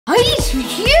He's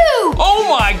huge! Oh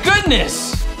my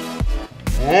goodness!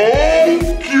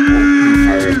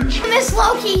 Miss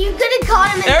Loki, you could have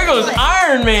caught him in There goes foot.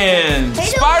 Iron Man!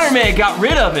 Spider-Man got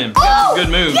rid of him. Oh, Good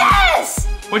move. Yes!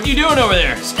 What you doing over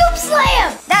there? Scoop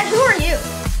slam! Who are you?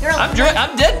 You're I'm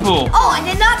Deadpool. Oh, I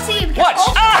did not see you. Watch.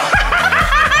 Oh.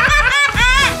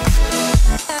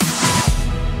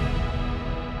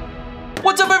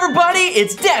 What's up, everybody?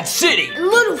 It's Dad City and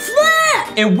Little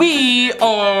Flash, and we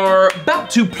are about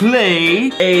to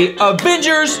play a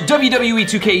Avengers WWE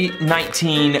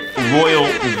 2k19 Royal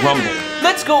Rumble.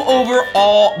 Let's go over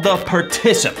all the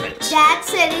participants. Dad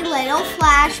City, Little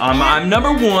Flash. I'm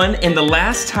number one, and the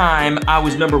last time I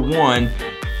was number one,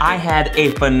 I had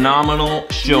a phenomenal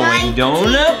showing.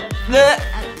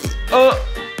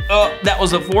 That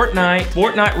was a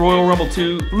Fortnite Royal Rumble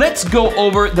 2. Let's go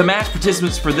over the match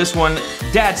participants for this one.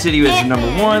 Dad City is number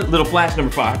one, Little Flash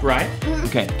number 5, right?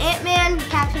 Okay. Ant-Man,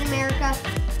 Captain America,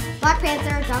 Black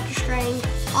Panther, Doctor Strange,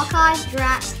 Hawkeye,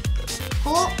 Drax,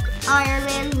 Hulk, Iron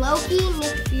Man, Loki,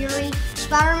 Nick Fury,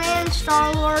 Spider-Man,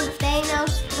 Star-Lord,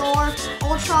 Thanos, Thor,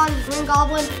 Ultron, Green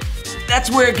Goblin. That's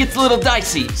where it gets a little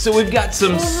dicey. So we've got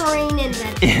some Wolverine and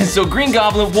Deadpool. So Green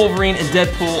Goblin, Wolverine, and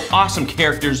Deadpool, awesome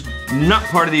characters, not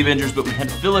part of the Avengers, but we had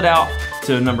to fill it out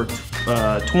to number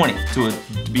 20 to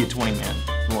be a 20-man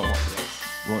Royal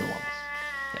Rumble.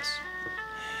 Yes.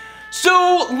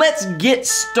 So let's get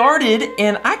started,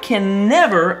 and I can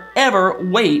never ever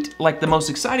wait. Like, the most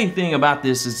exciting thing about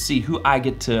this is to see who I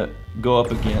get to go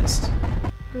up against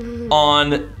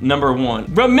on number one.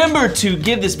 Remember to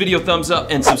give this video a thumbs up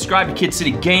and subscribe to Kid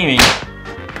City Gaming.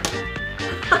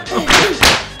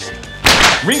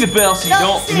 Ring the bell so you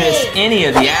don't miss any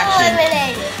of the action.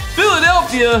 Eliminated.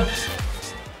 Philadelphia.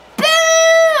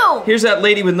 Boo! Here's that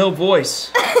lady with no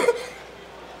voice.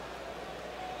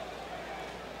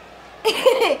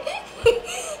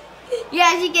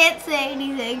 Yeah, she can't say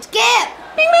anything. Skip!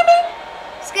 Bing, bing, bing.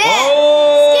 Skip!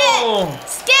 Oh!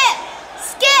 Skip! Skip!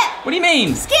 Skip! What do you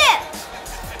mean? Skip!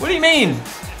 What do you mean?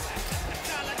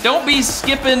 Don't be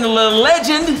skipping the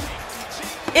legend.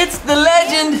 It's the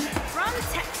legend. From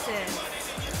Texas,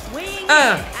 weighing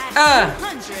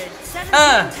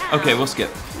Okay, we'll skip.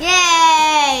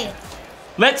 Yay!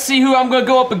 Let's see who I'm gonna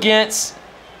go up against.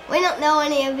 We don't know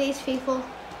any of these people.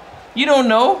 You don't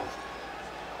know?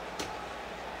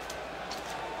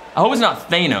 I hope it's not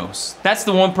Thanos. That's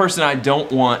the one person I don't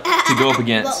want to go up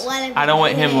against. I don't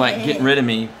want him like getting rid of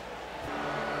me.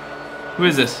 Who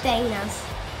is this? Thanos.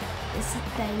 This is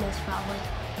Thanos probably.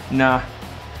 Nah.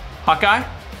 Hawkeye?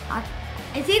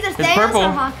 It's either It's Thanos purple.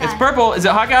 or Hawkeye. It's purple. Is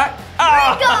it Hawkeye?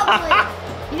 Green Goblin.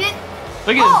 You didn't.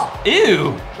 Look at his, ew.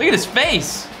 Look at his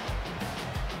face.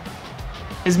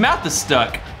 His mouth is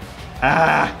stuck.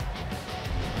 Ah.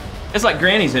 It's like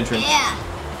Granny's entrance. Yeah.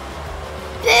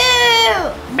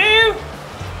 Boo! Boo!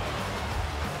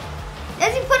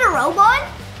 Does he put a robe on?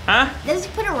 Huh? Does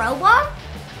he put a robe on?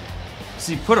 Does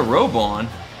he put a robe on?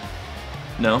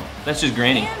 No, that's just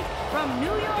Granny. from New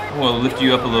York. We'll lift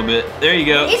you up a little bit. There you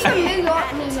go. He's from New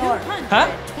York, New York.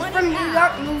 Huh? He's from New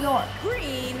York, New York.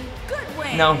 Green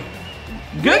Goodwin. No.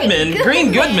 Goodman?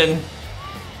 Green Goodman?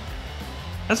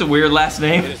 That's a weird last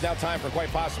name. It is now time for quite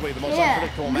possibly the most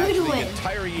unpredictable match of the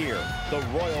entire year, the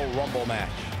Royal Rumble match.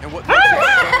 And what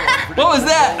was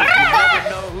that?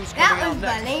 That was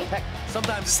funny.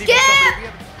 Sometimes it's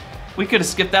Skip! We could have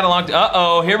skipped that along.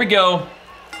 Uh-oh, here we go.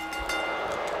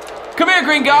 Come here,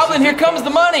 Green Goblin. Here comes the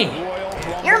money.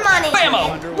 Your money.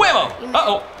 Whammo! Whammo!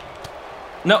 Uh-oh.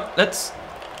 No, that's...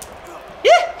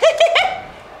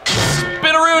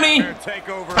 Spinaroonie.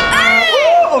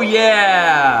 Oh,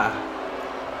 yeah.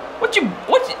 What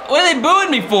are they booing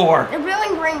me for? They're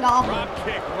booing Green Goblin. Drop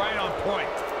kick right on point.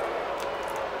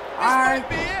 Our...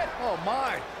 Oh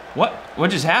my. What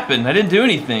just happened? I didn't do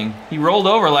anything. He rolled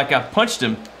over like I punched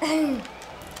him.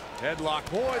 Headlock.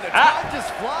 Boy, the time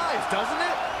just flies, doesn't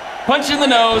it? Punch in the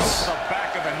nose. The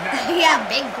back of the neck. Yeah,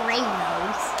 big green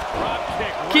nose. Drop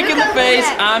kick. Kick in the face.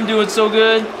 I'm doing so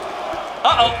good.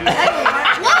 Uh-oh.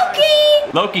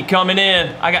 Loki! Loki coming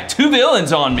in. I got 2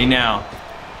 villains on me now.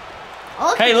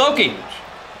 Loki. Hey, Loki.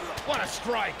 What a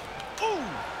strike. Ooh.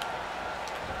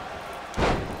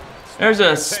 There's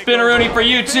a spinaroonie for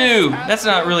you, too. That's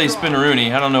not really a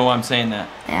spinaroonie. I don't know why I'm saying that.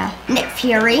 Yeah. Nick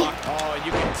Fury. Oh,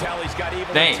 you can tell he's got evil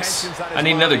Thanks. intentions on his I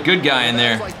need another mind. good guy in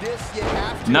there. Like this, you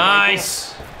have to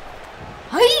Nice.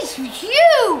 He's huge.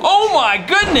 Oh, my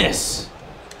goodness.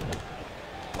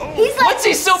 He's like What's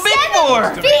he so big 7 for?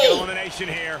 To make an feet. elimination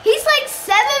here. He's like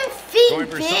 7 feet Going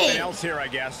for something big. else here, I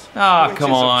guess. Oh, Which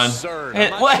come is on. absurd. Hey,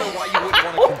 I'm not what? sure why you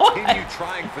wouldn't want to continue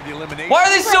trying for the elimination. Why are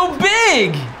they so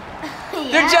big?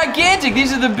 They're Yeah. gigantic.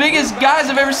 These are the biggest guys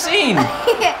I've ever seen.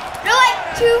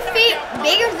 2 feet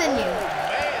bigger than you.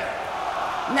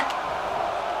 No.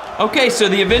 Okay, so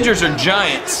the Avengers are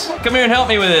giants. Come here and help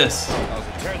me with this.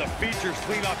 Tear the features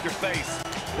clean off your face.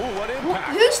 Ooh, what impact.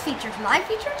 Whose features? My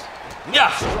features? Yeah.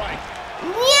 Strike.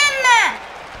 Yeah.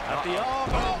 At the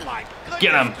oh my goodness.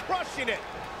 Get him. Crushing it.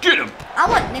 Get him. I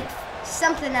want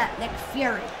something at Nick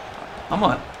Fury. I'm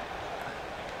on.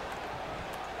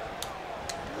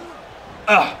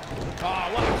 Oh,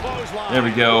 what a clothesline. There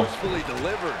we go. Fully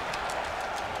delivered.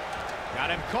 Got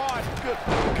him caught. Good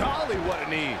golly, what a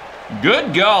knee.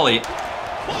 Good golly.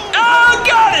 Oh,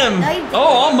 got him.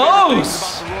 Oh,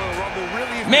 almost.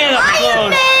 Man, that was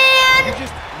Iron close. Man!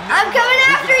 I'm coming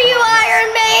after you, Iron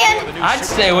Man! I'd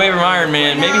stay away from Iron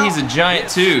Man. Maybe he's a giant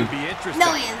too.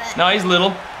 No, he isn't. No, he's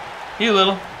little. He's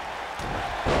little.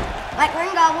 Like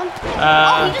Green Goblin.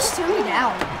 Oh, he just threw me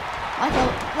down.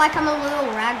 Like I'm a little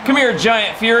rag. Come here,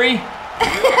 Giant Fury.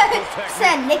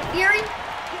 Said Nick Fury.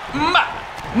 Mama!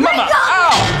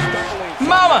 Ow!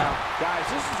 Mama! Guys,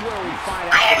 this is where we find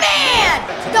out. Iron Man!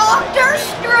 Doctor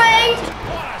Strange!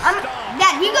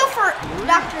 Dad, you go for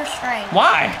Doctor Strange.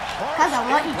 Why? Because I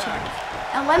want you to.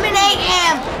 Eliminate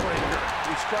him.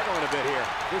 He's struggling a bit here.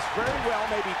 This very well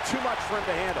may be too much for him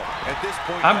to handle. At this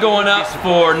point, I'm going up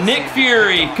for Nick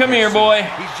Fury. Come here, boy.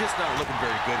 He's just not looking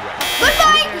very good right now.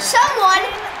 Goodbye, someone.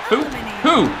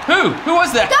 Who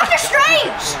was that? Doctor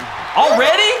Strange!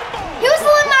 Already? He was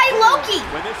my Loki.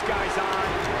 When this guy's on,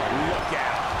 look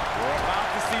out. We're about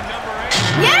to see number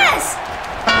 8. Yes!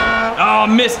 Oh,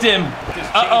 missed him.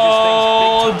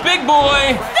 Uh-oh, big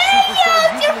boy.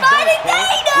 Thanos! You're fighting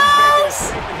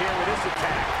Thanos!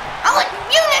 I want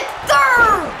Unit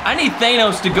 3rd! I need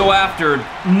Thanos to go after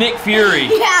Nick Fury.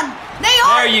 Yeah, they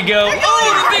are. There you go. Oh,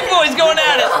 the big boy's going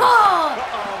at it.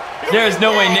 There's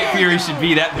no way Nick Fury should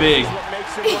be that big.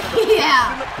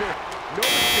 Yeah.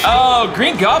 Oh,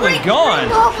 Green Goblin gone.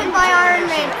 Goblin by Iron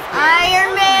Man.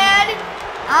 Iron Man.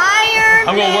 Iron Man.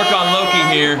 I'm gonna work on Loki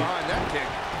here.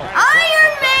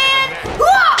 Iron Man.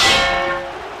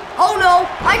 Oh no,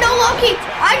 I know Loki.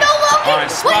 I know Loki. All right,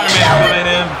 Spider-Man coming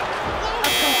in.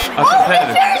 A Oh, Nick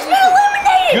competitive. Fury's been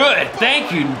eliminated. Good,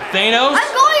 thank you, Thanos.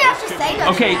 I'm going after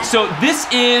Thanos. Okay, so this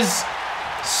is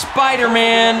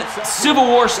Spider-Man Civil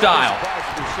War style.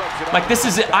 Like this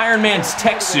is Iron Man's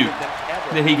tech suit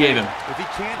that he gave him. If he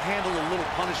can't handle a little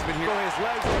punishment here, his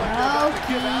legs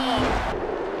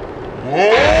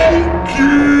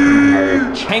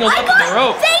Hang on up to the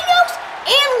rope. Thanos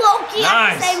and Loki at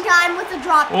Nice. the same time with the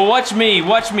drop. Well, watch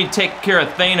me take care of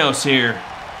Thanos here.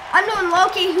 I'm doing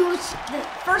Loki, who was the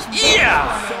first. Yeah!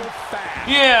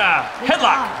 Yeah!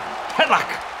 Headlock! Headlock!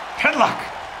 Headlock!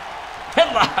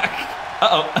 Headlock!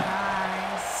 Uh-oh. I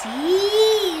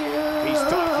see you. He's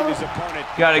stalking his opponent.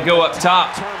 Gotta go up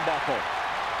top. Turnbuckle.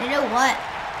 You know what?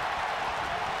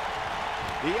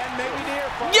 The end may be near.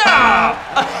 Folks. Yeah!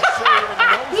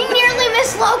 You nearly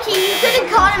missed Loki. You could have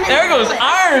caught him in There the goes foot.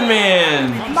 Iron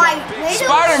Man! My Thanos-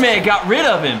 Spider-Man got rid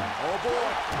of him. Oh boy.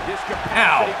 This capacity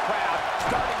Ow. crowd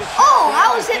starting to Oh, I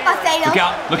was hit by Thanos. Look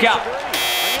out, look out.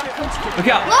 Look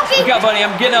out, Loki. look out, buddy,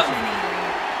 I'm getting up.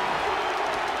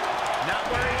 not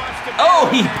where he wants to be. Oh,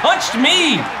 he punched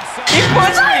me! He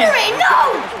punched me! Spider-Man,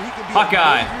 no!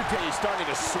 Hawkeye. He's starting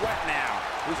to sweat now.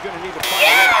 He's going to need to fight.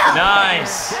 Yeah!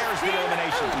 Nice. There's the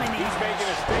elimination. He's making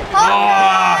a statement.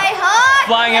 Hawkeye, Hawkeye.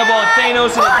 Flying elbow on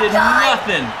Thanos and it did Hawkeye.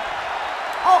 nothing.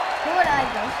 Oh, where would I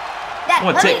go? Dad, I'm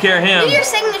gonna let take me care of him. Do your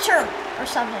signature or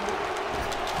something.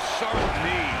 Sharp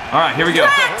knee. All right, here we go.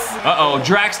 Drax. Uh-oh,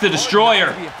 Drax the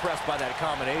Destroyer. Be impressed by that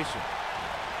combination.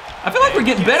 I feel like we're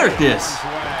getting better at this.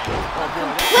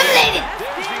 Eliminated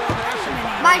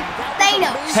by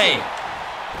Thanos. Hey.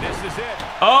 This is it.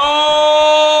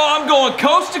 Oh, I'm going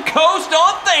coast to coast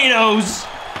on Thanos.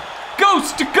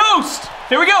 Coast to coast.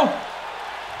 Here we go.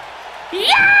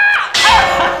 Yeah!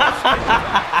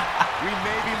 We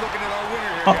may be looking at our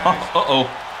winner here, guys. Uh-oh.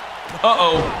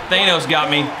 Uh-oh. Thanos got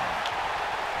me.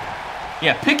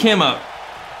 Yeah, pick him up.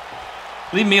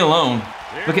 Leave me alone.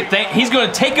 Look at Thanos. He's going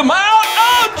to take him out.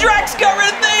 Oh, Drax got rid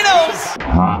of Thanos.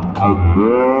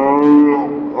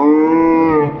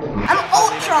 I'm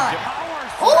Ultron.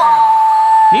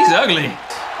 Oh! He's ugly.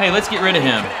 Hey, let's get rid of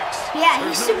him. Yeah,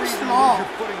 he's super small. Your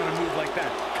footing on a move like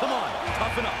that. Come on,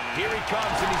 toughen up. Here he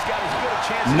comes, and he's got as good a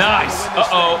chance as Nice. ever to win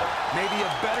this Uh-oh. thing. Maybe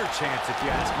a better chance, if you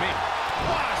ask me.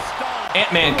 What a start.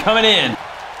 Ant-Man coming in.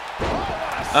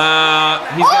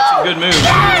 He's got some good moves.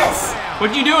 Yes!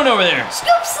 What you doing over there?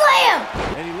 Scoop slam!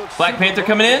 And he looks Black Panther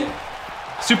coming in.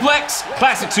 Suplex,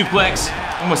 classic suplex.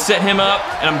 I'm gonna set him up,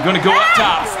 and I'm gonna go up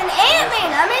top. Max and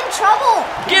Ant-Man, I'm in trouble.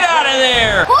 Get out of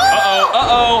there! Whoa! Uh-oh,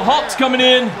 uh-oh, Hulk's coming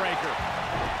in. breaker.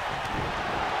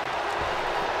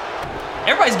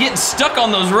 Everybody's getting stuck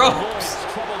on those ropes.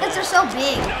 Because they're so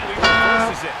big.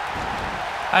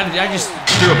 I just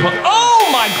threw a punch. Oh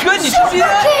my goodness, you see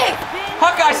that? Kick!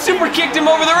 Hawkeye super kicked him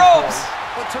over the ropes.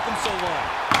 What took him so long?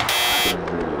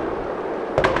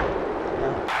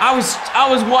 I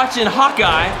was watching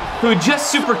Hawkeye, who had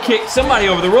just super kicked somebody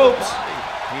over the ropes.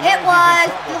 It was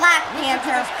Black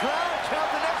Panther.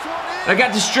 I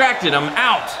got distracted. I'm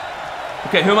out.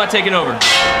 Okay, who am I taking over?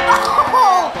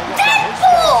 Oh,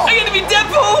 Deadpool! I get to be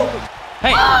Deadpool.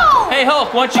 Hey, Oh! hey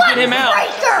Hulk, why don't you get him out?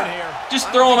 Breaker! Just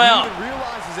throw him out.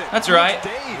 That's right.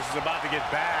 This is about to get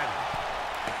bad.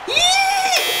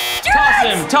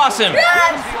 Toss him.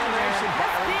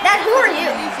 Dad, who are you?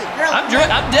 I'm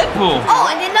Deadpool. Oh,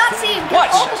 I did not see you. Watch.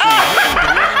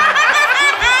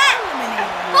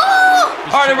 Oh!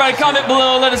 All right, everybody, comment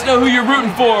below. Let us know who you're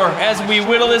rooting for as we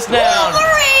whittle this down.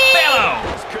 Wolverine! Bello.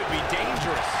 This could be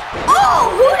dangerous.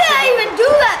 Oh, who did I even do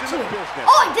that to?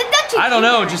 Oh, I did that to I don't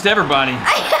know, just everybody.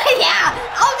 Yeah,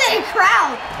 I was in a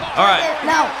crowd. All right.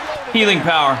 No. Healing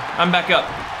power. I'm back up.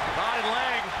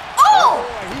 Oh!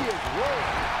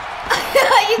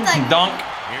 He's like, Donk.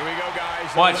 Here we go,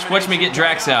 guys. Watch me get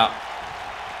Drax out.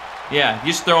 Yeah,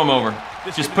 just throw him over.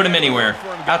 Just put him anywhere.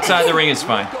 Outside the ring is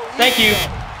fine. Thank you.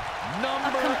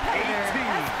 Number 18.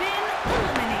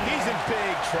 He's in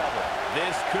big trouble.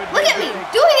 This could look at me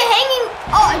doing a hanging.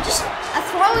 Oh, a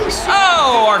throwing super.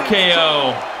 Oh,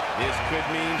 RKO. This could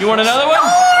mean You want another one?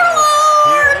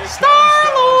 Star-Lord!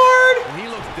 Star-Lord. He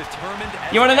looks determined.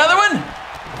 You want another one?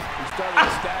 He's starting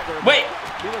to stagger. Wait.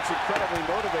 He looks incredibly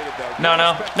motivated though. No.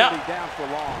 Down for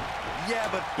long. Yeah,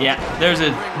 but There's a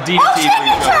Oh, DDT for you.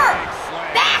 signature!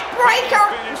 Backbreaker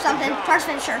or something. First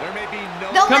finisher. There may be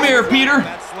no Don't Come listen here, to me. Peter.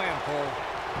 that slam pole.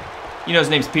 You know his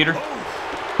name's Peter?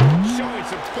 Showing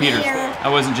some Peter. Peter. I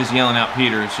wasn't just yelling out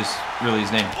Peter, it's just really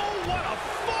his name. Oh, what a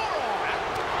forearm!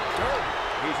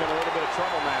 He's in a little bit of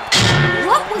trouble now.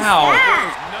 What was Ow.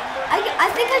 that? I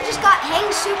think I just got hang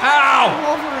super Ow.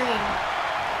 Wolverine.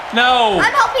 No!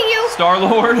 I'm helping you.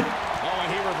 Star-Lord? Oh,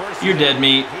 and he reverses You're it. dead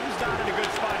meat. He's not in a good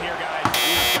spot here,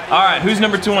 guys. All right, who's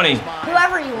number 20?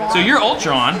 Whoever you want. So you're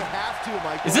Ultron.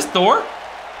 Is this Thor?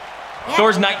 Yeah.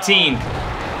 Thor's 19.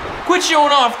 Quit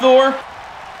showing off, Thor.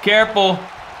 Careful.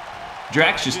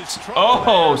 Drax just...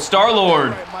 Oh,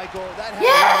 Star-Lord.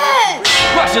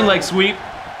 Yes! Russian leg sweep.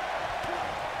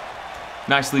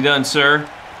 Nicely done, sir.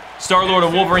 Star-Lord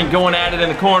and Wolverine going at it in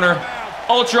the corner.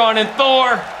 Ultron and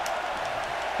Thor.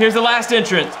 Here's the last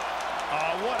entrant.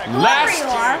 Whoever you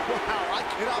are.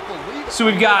 So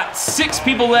we've got 6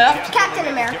 people left. Captain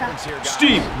America.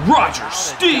 Steve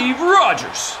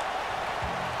Rogers.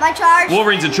 My charge.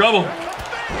 Wolverine's in trouble.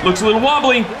 Looks a little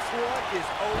wobbly.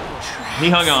 He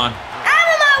hung on. Out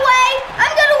of my way.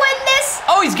 I'm gonna win this.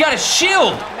 Oh, he's got a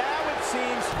shield.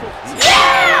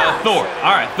 Yeah! Thor.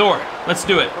 All right, Thor. Let's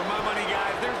do it.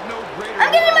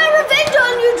 I'm getting my revenge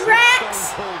on you,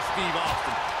 Drax.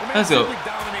 That's a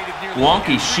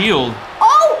wonky shield.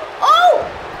 Oh!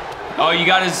 Oh, you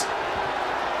got his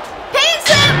Pants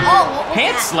slam. Oh, what was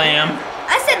pants that? slam.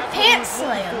 I said pants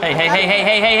slam. Hey,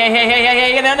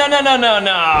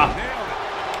 no.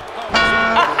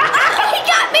 He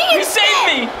got me You instead.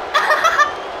 saved me.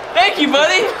 Thank you,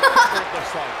 buddy.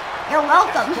 You're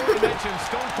welcome.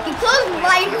 He closed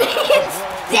my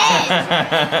instead.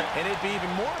 And it'd be even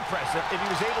more impressive if he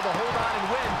was able to hold on and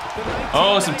win.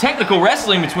 Oh, some technical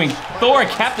wrestling between Thor and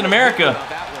Captain America.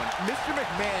 Mr.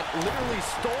 McMahon literally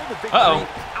stole the victory Uh-oh.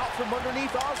 out from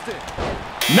underneath Austin.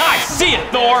 Nice. See you,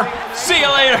 Thor. See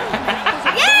you later.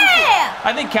 Yeah!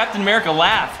 I think Captain America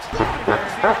laughed.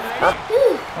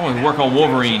 I want to work on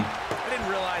Wolverine. I didn't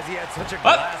realize he had such a Up.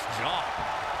 glass jaw.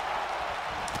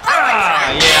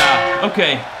 Ah, yeah.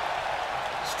 Okay.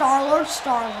 Star-Lord.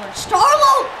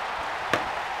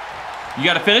 You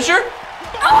got a finisher?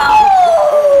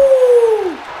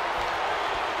 Oh!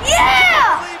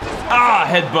 Yeah! Ah,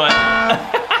 headbutt.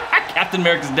 Captain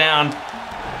America's down.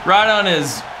 Right on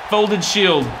his folded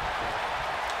shield.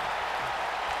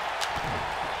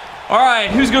 All right,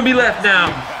 who's gonna be left now?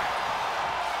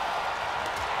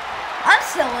 I'm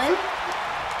still in.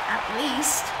 At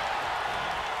least.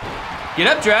 Get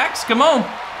up, Drax. Come on.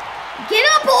 Get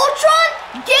up,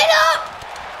 Ultron! Get up!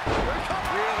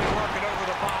 Really working over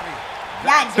the body.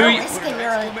 Yeah, Who you're you- risking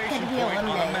being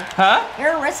eliminated. Huh?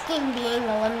 You're risking being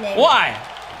eliminated. Why?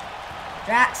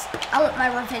 Drax, I want my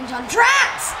revenge on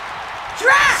Drax!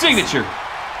 Drax! Signature.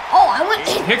 Oh, I want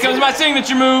it. Here comes my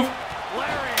signature move.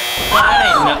 That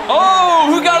ain't no- Oh,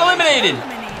 who got eliminated?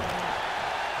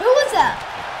 Who was that?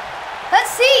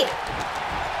 Let's see.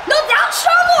 No, down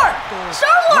Star-Lord!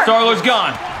 Star-Lord! Star-Lord's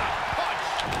gone.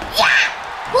 Yeah!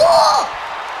 Cool!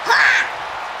 Ha!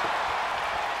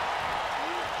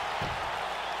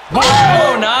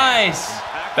 Oh, nice.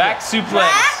 Back suplex.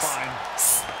 Drax,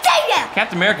 stay down.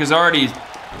 Captain America's already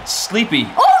sleepy.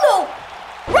 Oh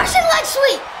no! Russian leg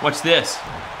sweep. What's this?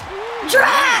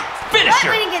 Drax. Finisher.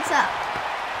 Right when he gets up.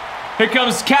 Here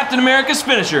comes Captain America's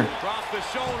finisher. Across the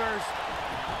shoulders.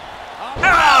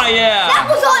 Ah, yeah. That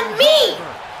was on me.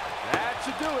 That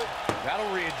should do it. That'll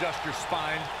readjust your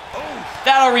spine. Oh,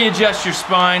 That'll readjust your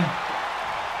spine.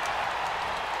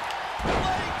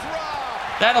 leg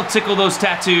drop. That'll tickle those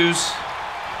tattoos.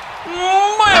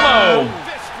 Whammo!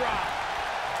 Fist drop.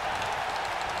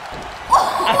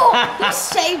 Oh, he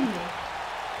saved me.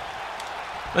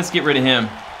 Let's get rid of him.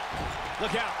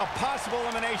 Look out, a possible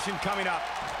elimination coming up.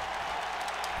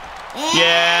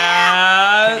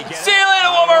 Yeah. See you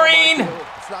later, Wolverine.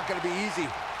 It's not going to be easy.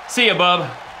 See ya, bub.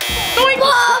 Boom.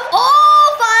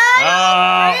 Oh,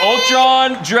 fine.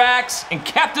 Ultron, Drax, and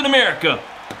Captain America.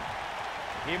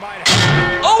 He might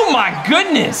have. Oh my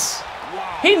goodness!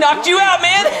 He knocked you out,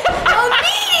 man!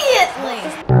 Immediately.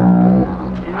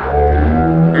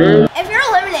 If you're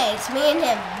eliminated, it's me and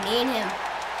him. Me and him.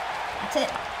 That's it.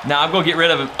 Now I'm gonna get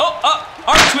rid of him. Oh,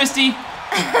 arm twisty.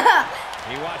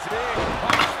 He wants it in.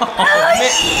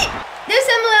 Do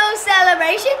some little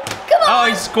celebration. Come on. Oh,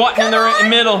 he's squatting in the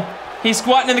middle. He's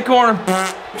squatting in the corner.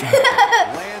 Lands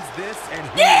this and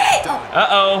he's done.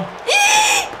 Uh-oh.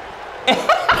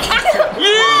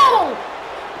 Oh,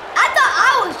 I thought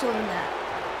I was doing that.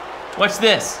 What's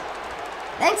this?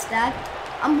 Thanks, Dad.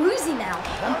 I'm woozy now.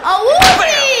 I'm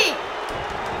woozy!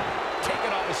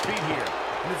 Taking off his feet here.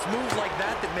 And it's moves like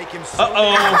that that make him so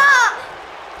Uh-oh.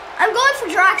 I'm going for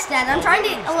Drax, Dad. I'm trying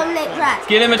to eliminate Drax.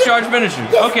 Get him a charge finisher.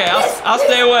 Okay, I'll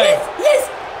stay away. Yes.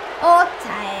 Oh,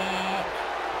 tight.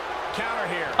 counter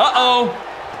here. Uh-oh.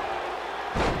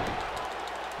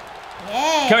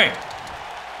 Yeah. Come here.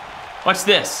 What's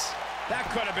this? That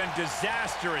could have been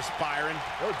disastrous, Byron.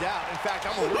 No doubt. In fact,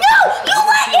 I'm a No! You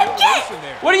let him get!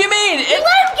 What do you mean? You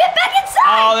let him get back inside!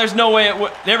 Oh, there's no way it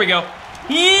would. There we go.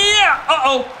 Yeah.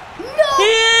 Uh-oh. No!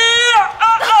 Yeah.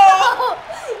 Uh-oh.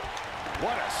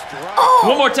 What a strike. Oh.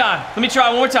 One more time. Let me try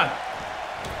one more time.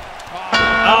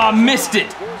 Oh, missed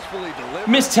it. Forcefully delivered.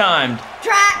 Mistimed.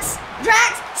 Drax,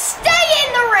 stay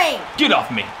in the ring! Get off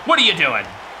me. What are you doing?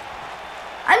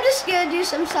 I'm just gonna do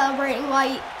some celebrating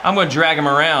while I'm gonna drag him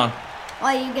around.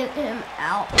 you get him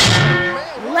out.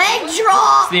 Leg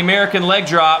drop! It's the American leg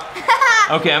drop.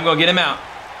 Okay, I'm gonna get him out.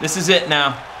 This is it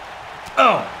now.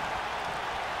 Oh.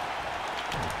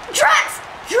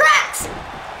 Drax!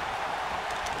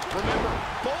 Remember,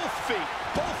 both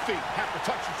feet have to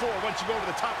touch the floor once you go to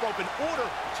the top rope in order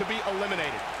to be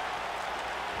eliminated.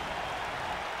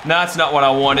 No, that's not what I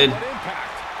wanted. What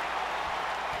impact?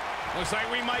 Looks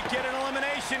like we might get an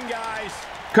elimination, guys.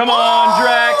 Come on,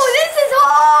 Drax. Oh, this is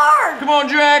hard! Come on,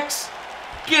 Drax.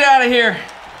 Get out of here.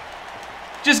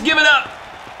 Just give it up.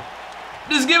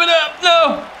 Just give it up.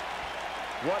 No.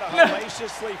 What a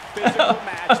hellaciously physical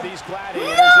match these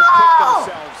gladiators have put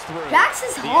themselves through. Drax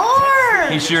is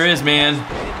hard! He sure is, man.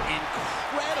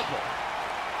 Incredible.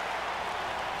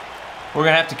 We're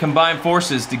gonna have to combine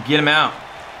forces to get him out.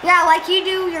 Yeah, like you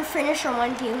do your finisher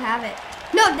when you have it.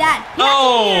 No, Dad.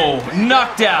 Oh,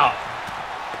 knocked out.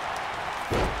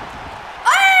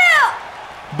 Oh!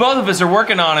 Both of us are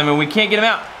working on him and we can't get him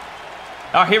out.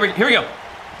 Oh, here we go.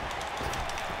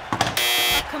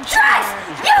 Drax,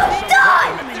 you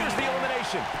done! There's the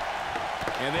elimination.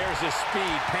 And there's his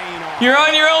speed paying off. You're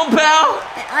on your own, pal.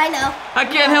 I know. I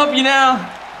can't help you now.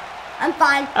 I'm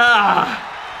fine. Ah,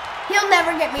 He'll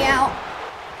never get me out.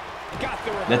 Got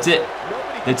the that's it.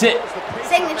 That's it.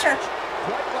 Signature.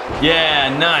 Yeah,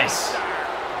 nice.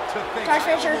 Charge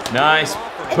finisher. Nice.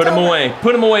 It's Put him over. away.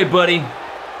 Put him away, buddy.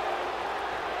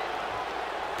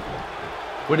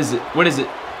 What is it? What is it?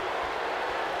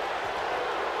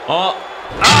 Oh,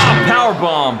 power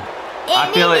bomb.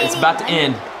 I feel it. It's about to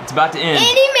end. It's about to end.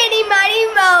 Itty, mitty, mighty,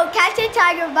 mo. Catch a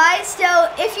tiger by its toe.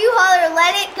 If you holler,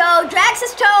 let it go.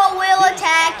 Drax's toe will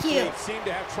attack you.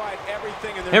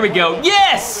 Here we go.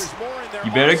 Yes!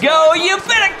 You better go. You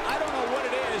better. I don't know what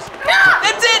it is.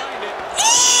 That's it.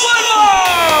 One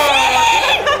more.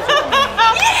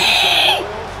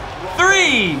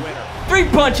 Three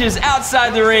punches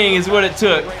outside the ring is what it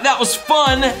took. That was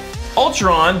fun.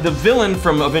 Ultron, the villain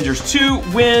from Avengers 2,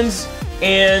 wins.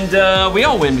 And we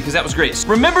all win because that was great.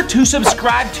 Remember to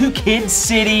subscribe to Kid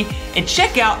City and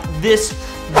check out this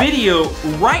video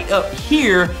right up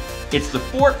here. It's the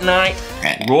Fortnite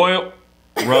Royal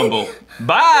Rumble.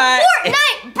 Bye.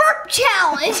 Fortnite burp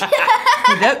challenge.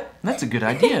 Hey, that's a good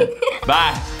idea.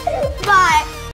 Bye. Bye.